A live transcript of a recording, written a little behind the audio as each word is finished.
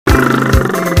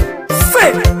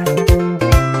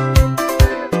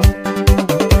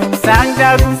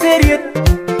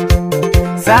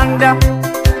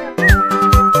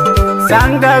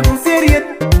Sangda gu seriet.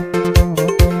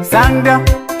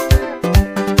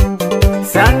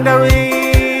 Sangda we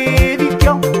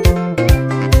vikyo.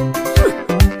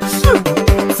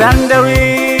 Sangda we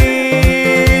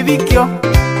vikyo.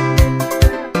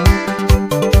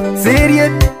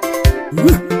 Seriet.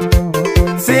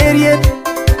 Seriet.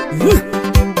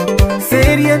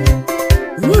 Seriet.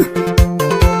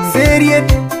 Seriet.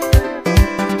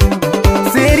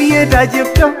 Seriet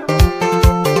ajipto.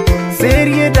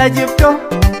 Seriet ajipto.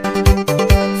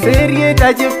 Seriet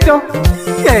ajipto.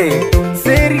 Yeah.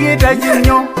 Seriet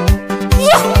ajinyo.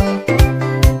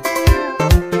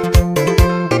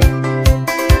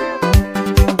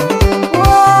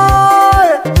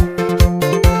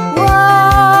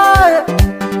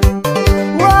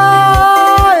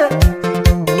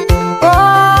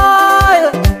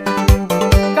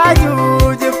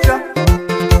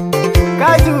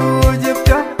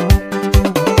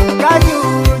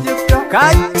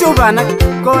 Kajubana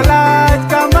kolaj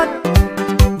kamat.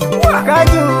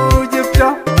 Kaju jipto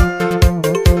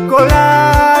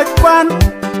kolaj kwan.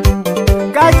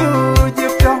 Kaju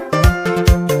jipto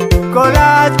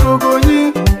kolaj kugunyi.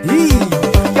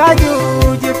 Kaju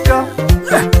jipto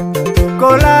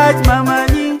kolaj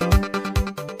mamani.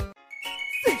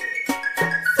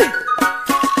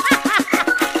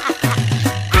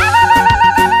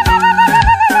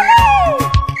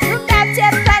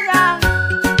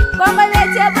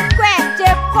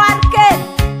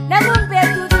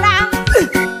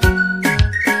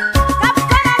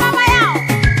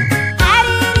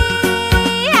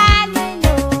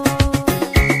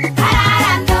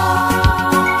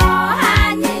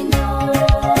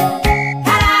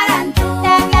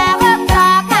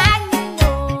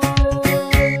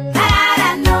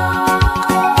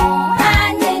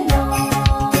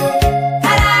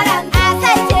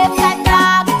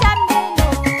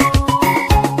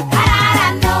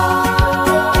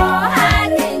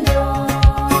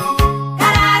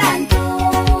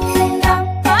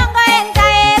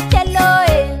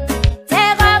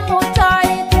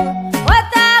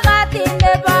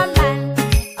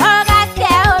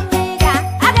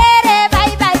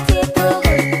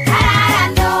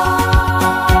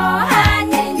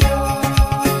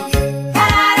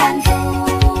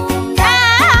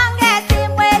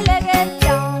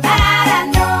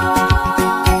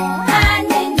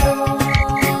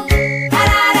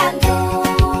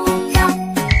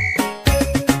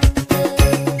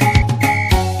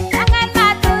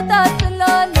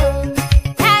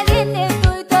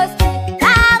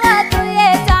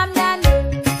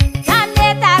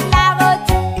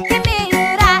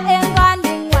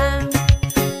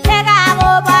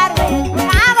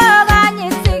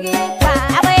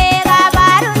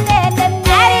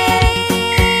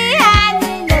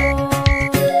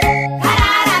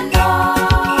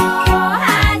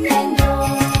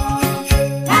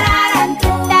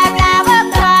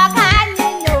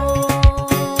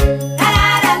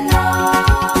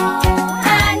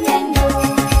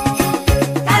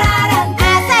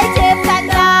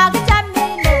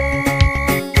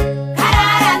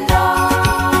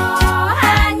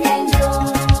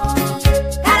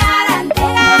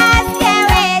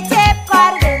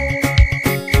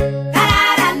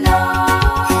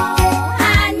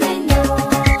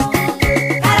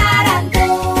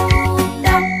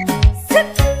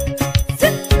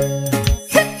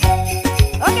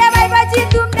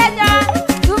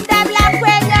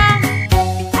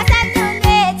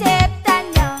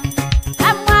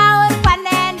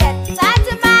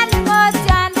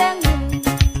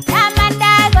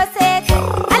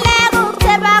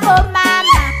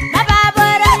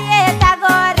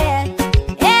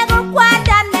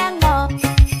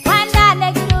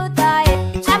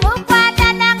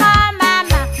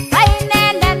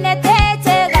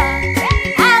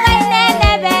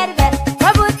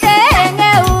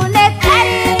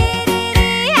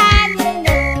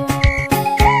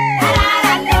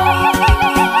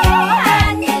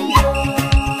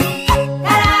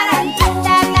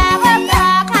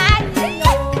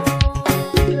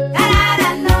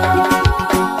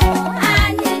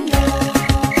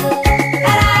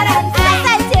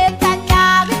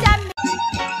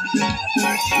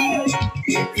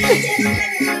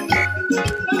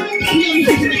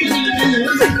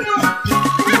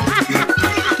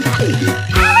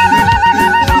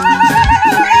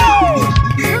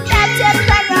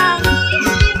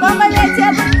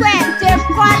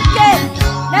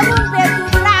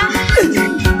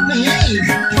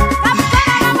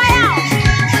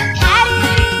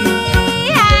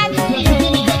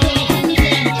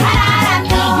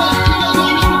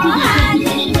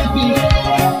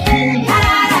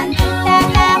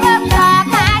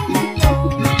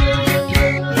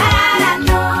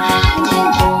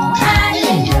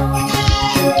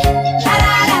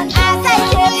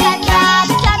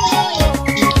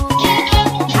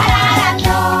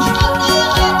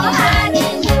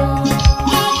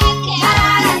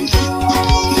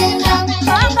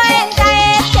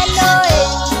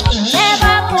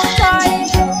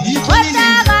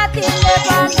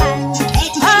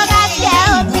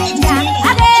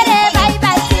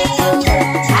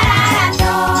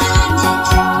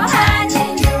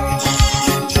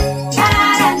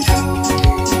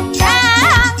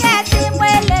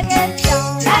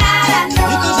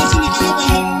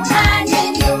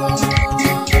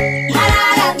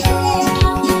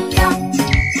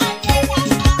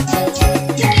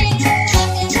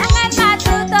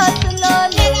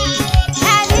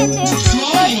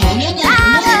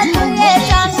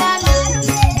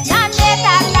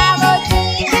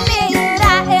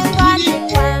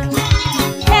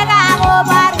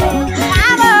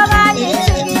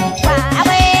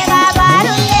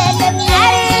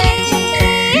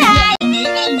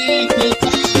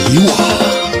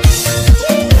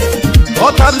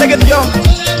 tab leget yo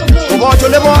Kubocho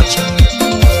leboch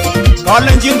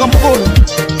Kalenjin komugul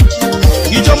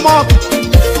Kichomok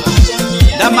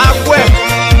Damakwe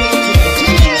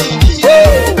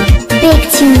Big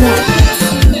tune.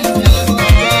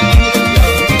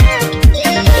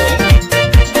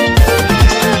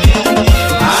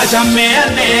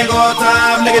 Ajamene go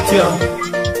tab leget yo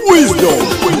Wisdom.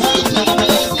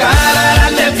 Karara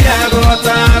letia go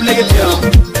tab leget yo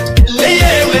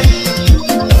Eyewe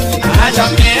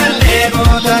Ajamene go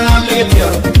tab leget yo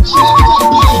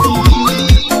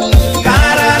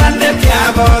Karara letia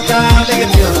go tab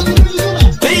leget yo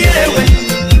Eyewe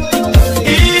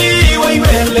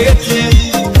Iwe leget yo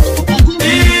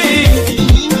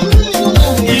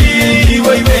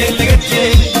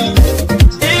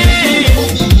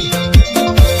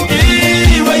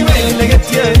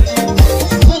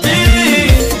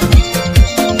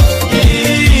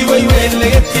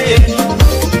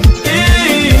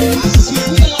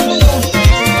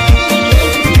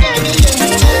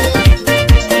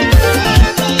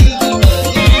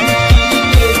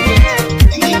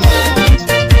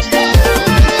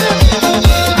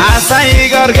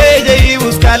Gargeje y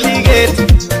busca liguet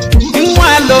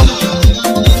Ingualo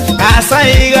Casa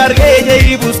y gargeje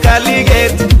y busca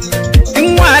liguet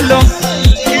Ingualo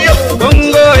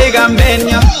Congo y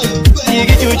gambeño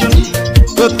Igi jujun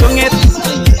Gotunget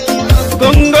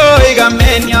Congo y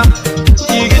gambeño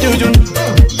Igi jujun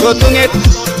Gotunget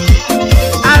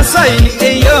Asai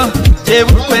eyo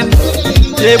Jebukwen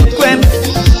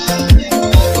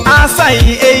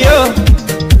Asai eyo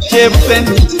Jebukwen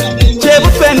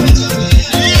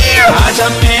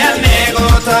Ajamene go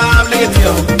tab leget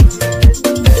yo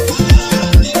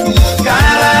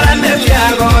Karara netia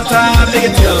go tab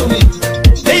leget yo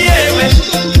Eyewe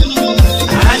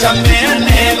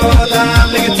Ajamene go tab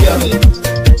leget yo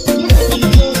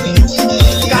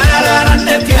Karara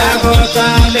netia go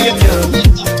tab leget yo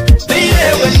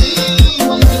Eyewe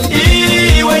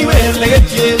Iwe leget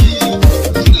yo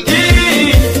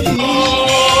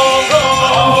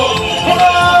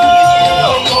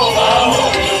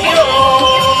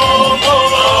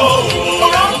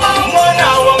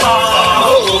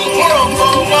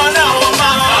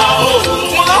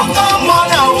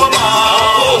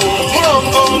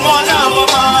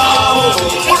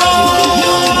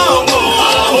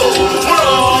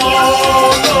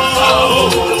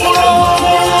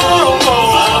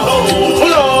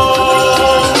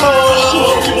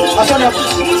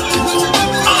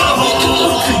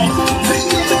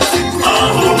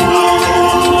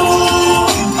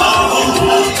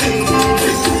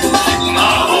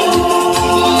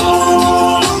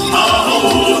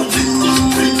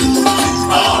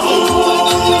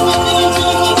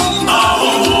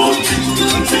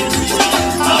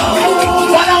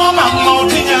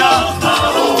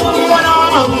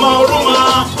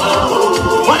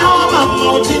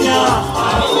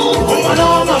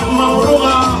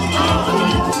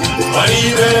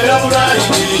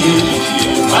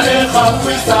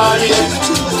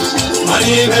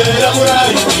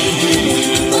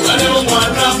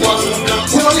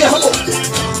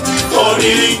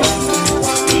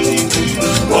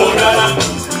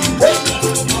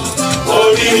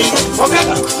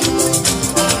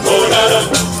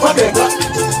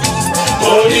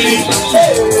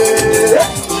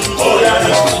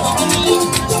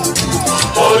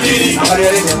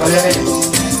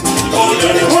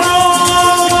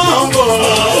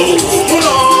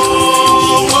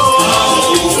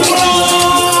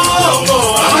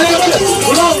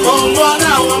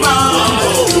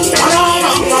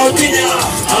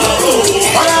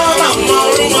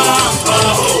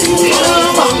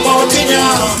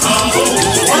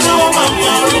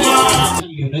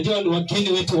Unajua ni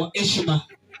wageni wetu wa heshima.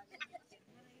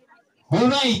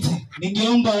 Alright,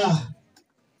 ningeomba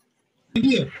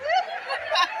ndio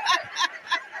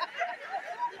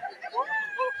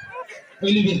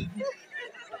Olivia.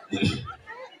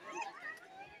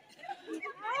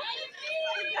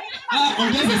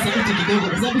 Ongeza sauti kidogo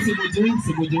kwa sababu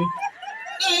simujui.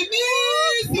 I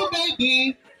miss you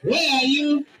baby. Where are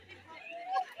you?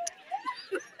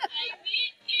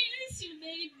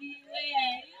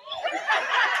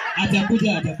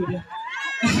 Atakuja.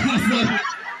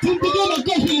 Tumpigie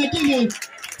makofi lakini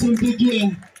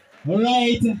tumpigie.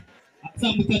 Alright.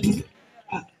 Sasa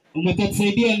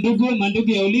mtatusaidia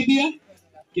mandugu ya Olivia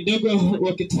kidogo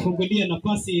wakitufungulia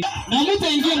nafasi. Na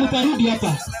mtaingia mtarudi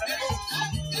hapa.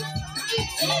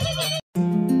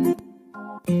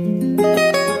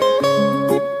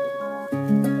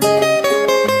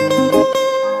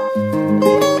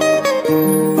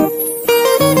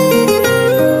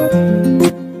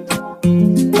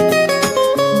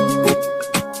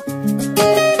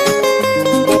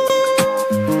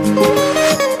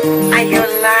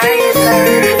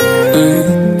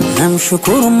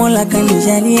 Nashukuru Mola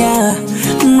kanijalia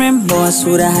mrembo wa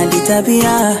sura hadi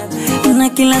tabia na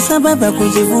kila sababu ya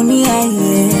kujivunia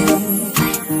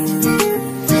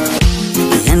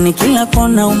Yani kila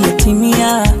kona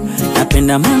umetimia,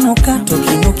 napenda manukato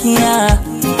kinukia,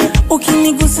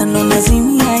 ukinigusa ndo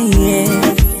nazimia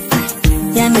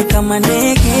Yani kama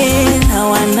ndege na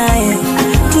wanaye,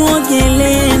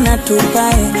 tuogele na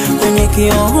tupae, kwenye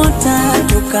kiota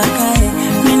tukakae,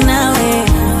 minawe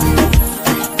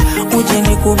uje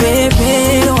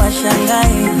nikubebe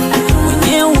washangae,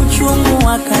 kwenye uchungu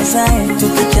wakazae,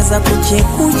 tukicheza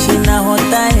kuchekuchi na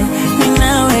hotae,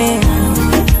 minawe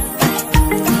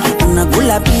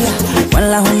unakula pia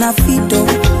wala huna fito,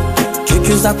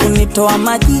 chuchu za kunitoa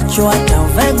majicho, hata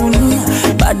uvae gunia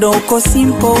bado uko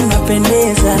simple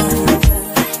unapendeza.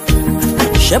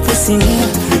 Shepu sinia,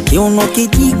 kiuno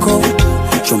kijiko,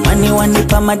 chumani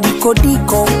wanipa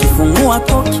madikodiko, kifungua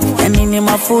koki yani ni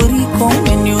mafuriko,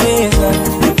 umeniweza.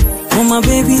 Oh my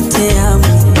baby te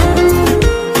amo,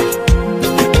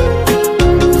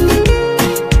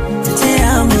 te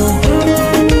amo.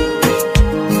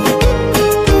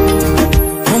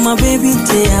 Oh my baby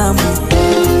te amo,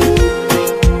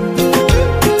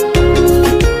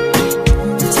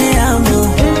 te amo.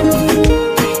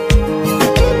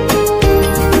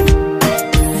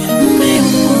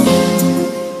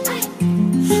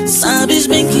 Sabes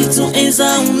bem que tu és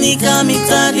a única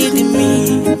metade de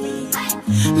mim,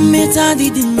 metade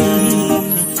de mim,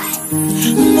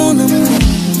 mon amor.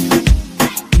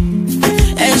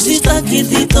 És destaque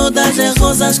de todas as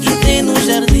rosas que tem no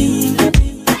jardim,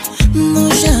 no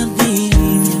jardim.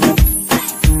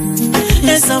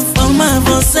 Essa forma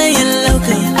você é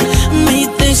louca, me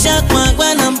deixa com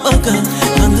água na boca.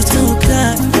 Quando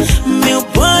toca, meu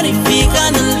body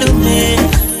fica no lume.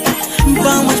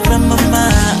 Vamos pra mamá,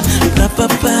 pra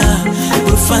papá,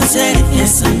 por fazer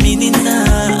essa menina,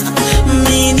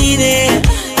 menina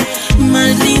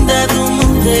mais linda do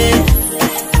mundo.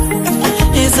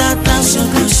 Exata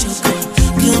choco, choco,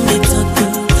 que me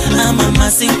tocou, a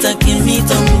mamacita que me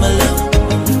tombalou,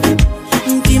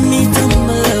 que me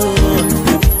tombalou.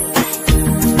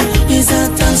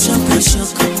 Exata choco,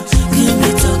 choco, que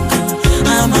me tocou,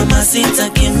 a mamacita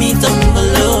que me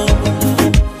tombalou,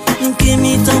 que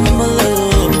me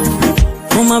tombalou.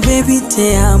 Oh my baby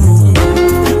te amo,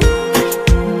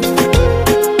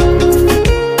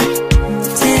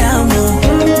 te amo.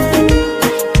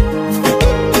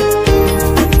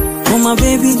 Oh my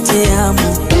baby te amo,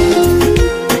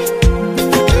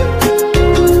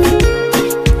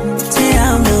 te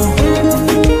amo.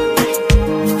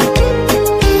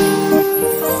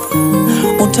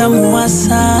 Utamu wa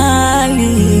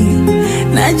asali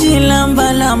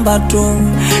najilamba lamba tu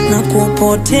na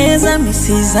kupoteza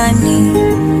misizani.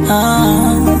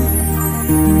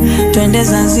 Twende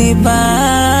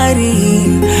Zanzibari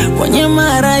kwenye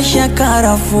marasha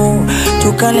karafu,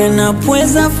 tukale na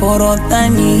pweza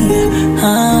forodhani.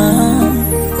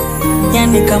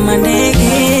 Yani kama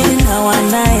ndege na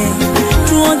wanaye,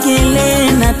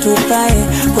 tuogele na tukae,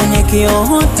 kwenye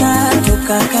kiota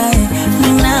tukakae,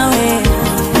 minawe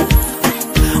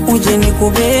uje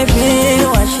nikubebe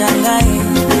washangae,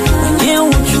 kwenye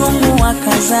uchungu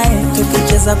wakazae,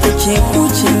 tukicheza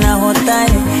kuchekuchi na hotae,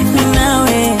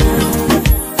 ninawe.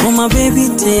 Oh my baby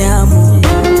te amo,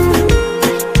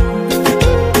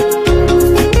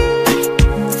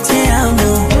 te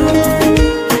amo.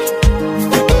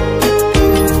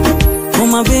 Oh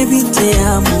my baby te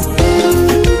amo,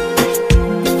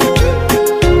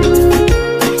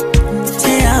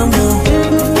 te amo.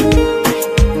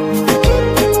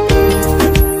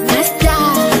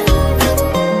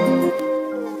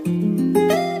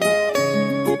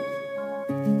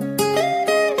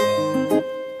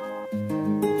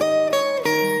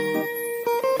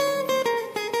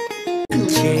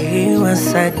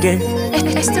 Once again,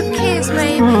 It's the kids,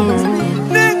 baby.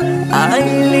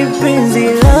 Aili penzi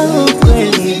langu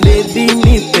kweli baby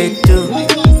nipe tu,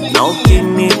 na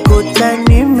ukinikuta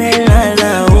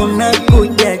nimelala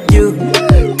unakuja juu,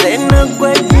 tena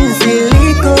kwa jinsi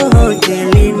liko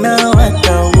hoteli na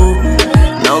watau,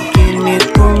 na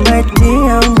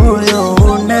ukinikumbatia moyo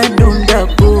unadunda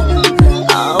pu,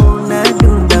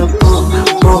 unadunda pu,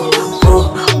 pu, pu,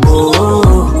 pu.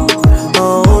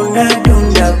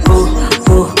 Unadunda pu,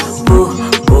 pu, pu,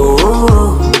 pu.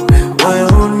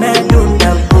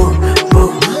 Unadunda pu,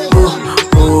 pu, pu,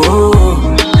 pu.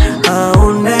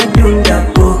 Unadunda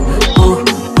pu, pu,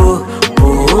 pu, pu.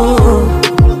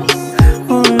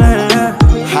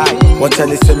 Hai, wacha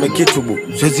niseme kitu bu,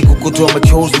 siwezi kukutoa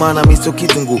machozi maana mimi sio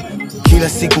kitungu. Kila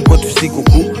siku kwetu siku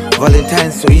kuu,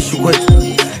 Valentine so issue kwetu,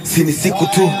 si ni siku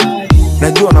tu.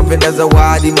 Najua napenda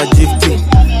zawadi majifti,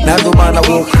 na ndo maana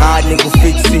work hard ni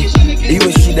kufixi.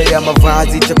 Iwe shida ya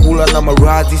mavazi, chakula na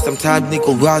marazi, sometimes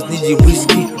niko raz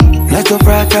nijiriski.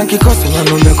 Nachofuraha nkikosa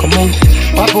nanombe kwa Mungu.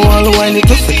 Wapo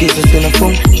walowainitosa kisa sina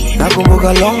fungu.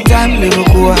 Nakumbuka long time,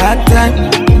 nilikuwa hard time,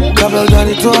 kabla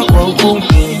hujanitoa kwa hukumu.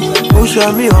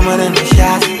 Ushaambiwa maneno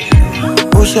shazi,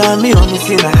 ushaambiwa mimi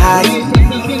sina hali,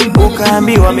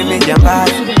 ukaambiwa mimi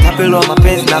jambazi, tapelwa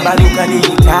mapenzi na bado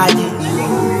ukanihitaji.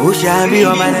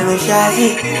 Ushaambiwa maneno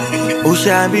shazi,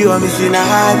 ushaambiwa mimi sina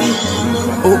hali,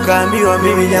 ukaambiwa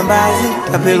mimi jambazi,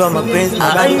 tapelwa mapenzi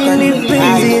na bado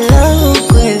ukanihitaji.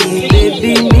 Kweli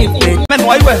baby nipe Men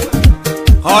waiwe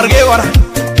Horge ora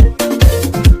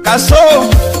Kaso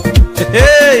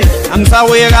Hey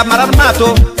Amsawe ga marar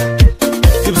mato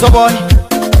Tipso boy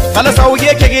Kala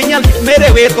sawiye ke genyal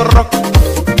mere wet korok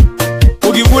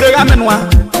Ugi gure ga menwa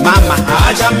Mama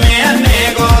Aja me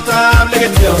nego tab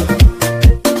legetio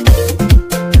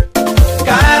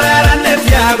Karara ne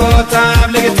tiago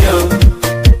tab legetio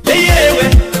Leyewe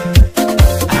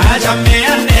Aja me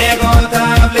nego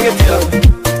tab legetio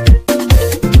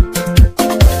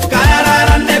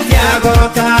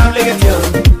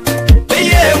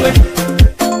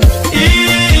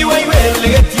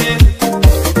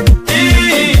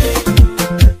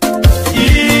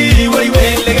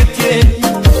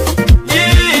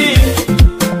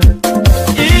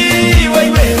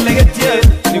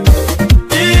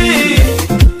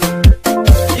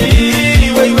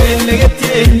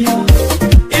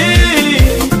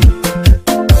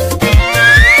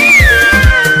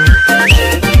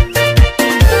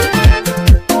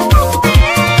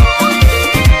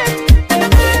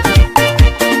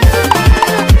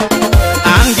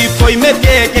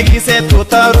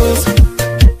Totarus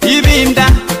ibinda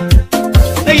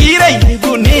negirei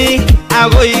guni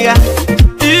agoiga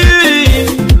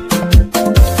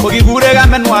ogigure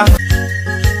gamenwa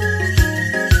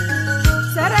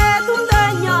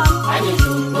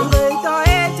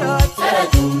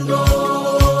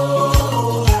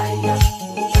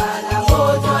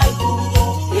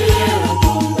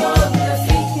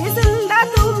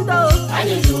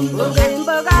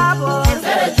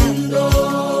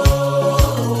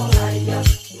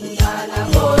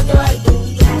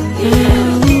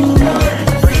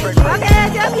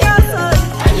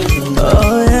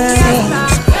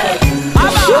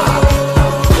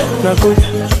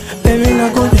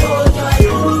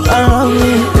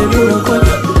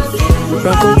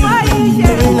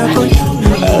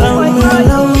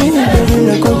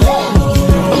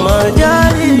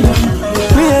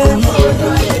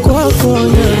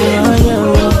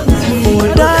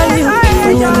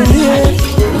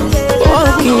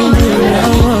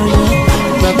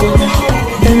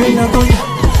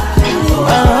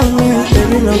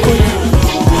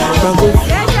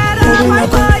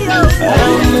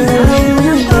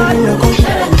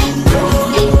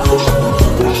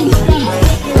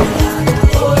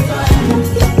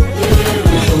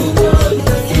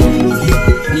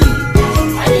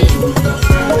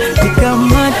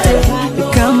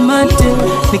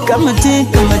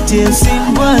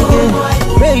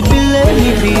Baby, let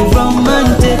me be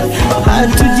romantic. Hard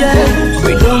to judge,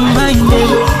 we don't mind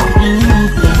it.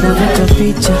 Navuta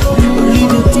picha,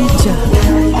 ulivyo ticha,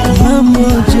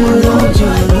 mama juro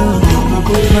juro,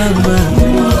 mama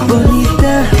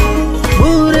bonita,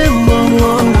 bure momo.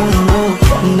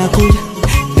 Nakuja,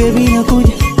 baby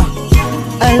nakuja,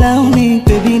 allow me,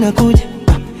 baby nakuja,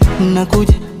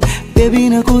 nakuja, baby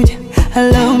nakuja,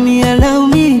 allow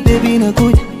me, baby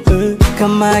nakuja.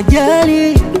 Kama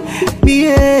ajali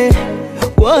bie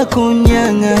wako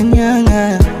nyanga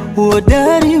nyanga,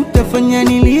 uodari utafanya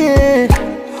nilie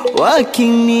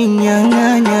wakini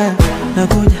nyanganya.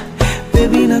 Nakuja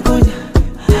baby nakuja,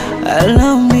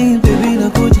 allow me baby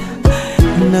nakuja,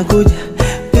 nakuja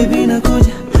baby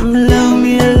nakuja, allow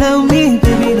me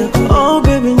baby nakuja. Oh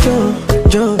baby jo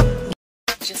jo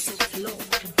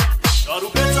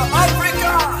Barwessa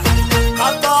Africa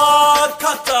Kata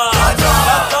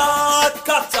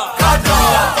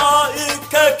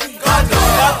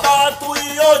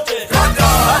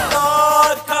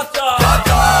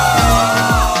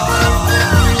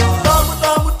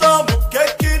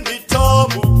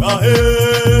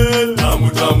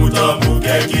Tamu tamu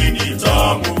keki ni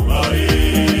tamu ae.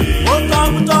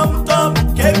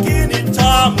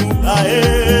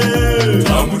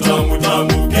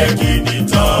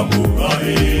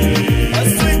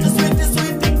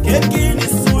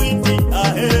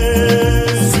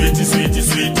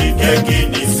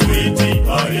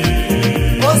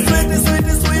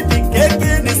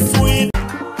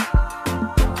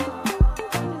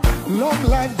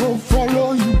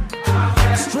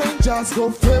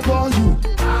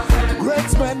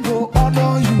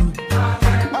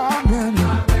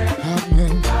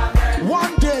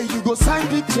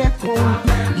 big check,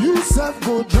 oh. You self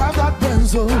go drive that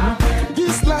Benz, oh.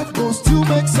 This life go still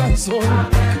make sense, oh.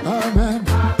 Amen.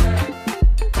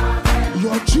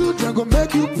 Your children go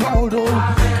make you proud, oh.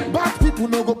 Bad people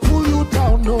no go pull you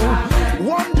down, no.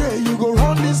 One day you go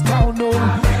run this town, no.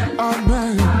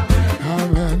 Amen,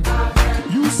 amen.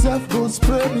 You self go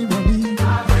spray me money,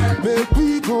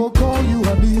 baby go call you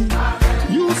honey.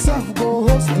 You self go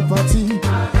host the party.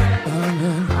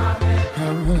 Amen,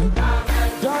 amen.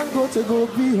 Don't go to go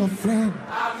be your friend.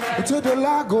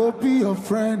 Otedola go be your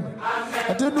friend.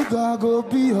 Adenuga go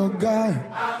be your guy.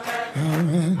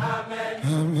 Amen,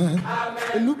 amen.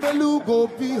 Elubelu go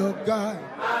be your guy.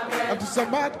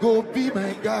 Abdusamad go be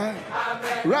my guy.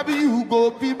 Rabbi you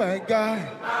go be my guy.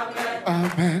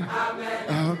 Amen,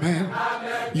 amen.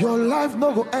 Your life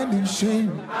no go end in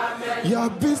shame. Your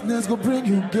business go bring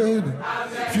you gain.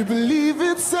 If you believe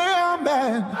it, say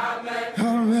amen.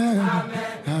 Amen,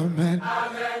 amen.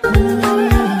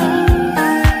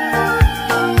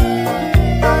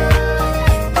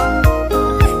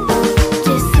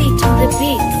 Just sit to the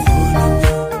beat.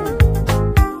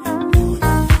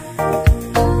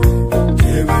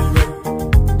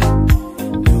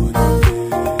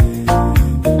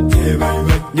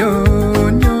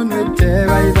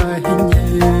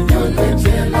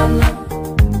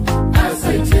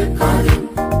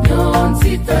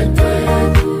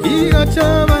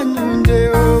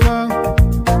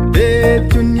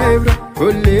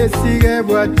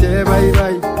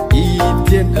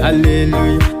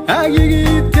 Hallelujah,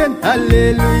 agigiten,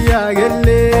 hallelujah,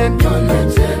 gelen.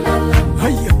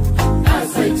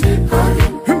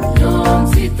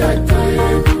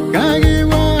 Kagi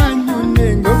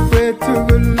wanyunengo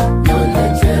kwetugul.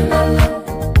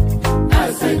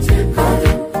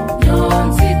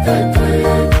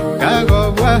 Kago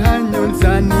wahanyun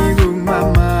sanigu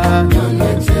mama.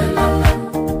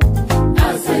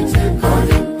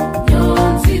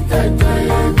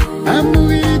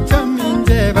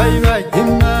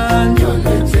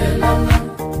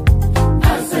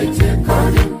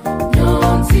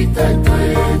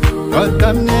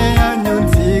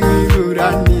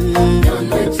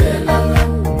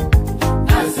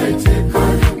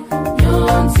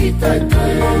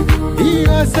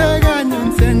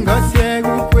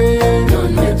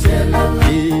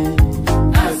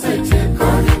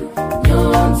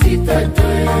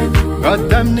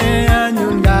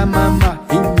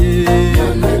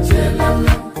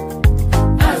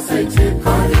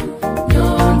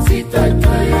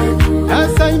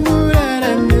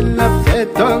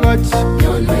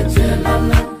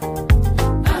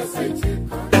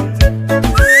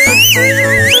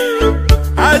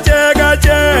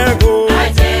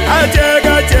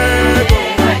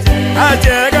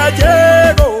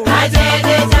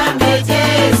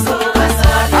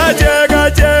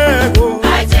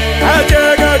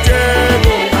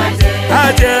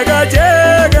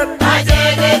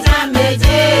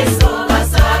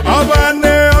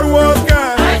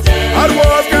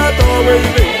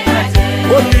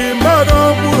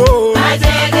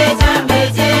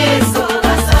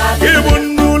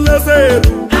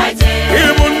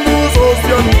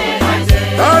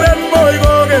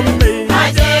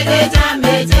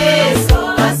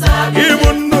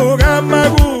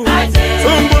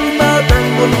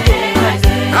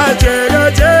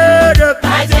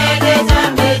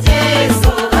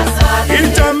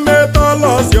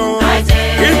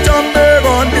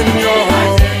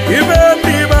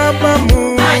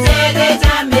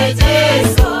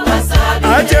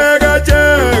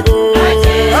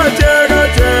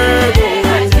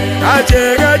 Ajega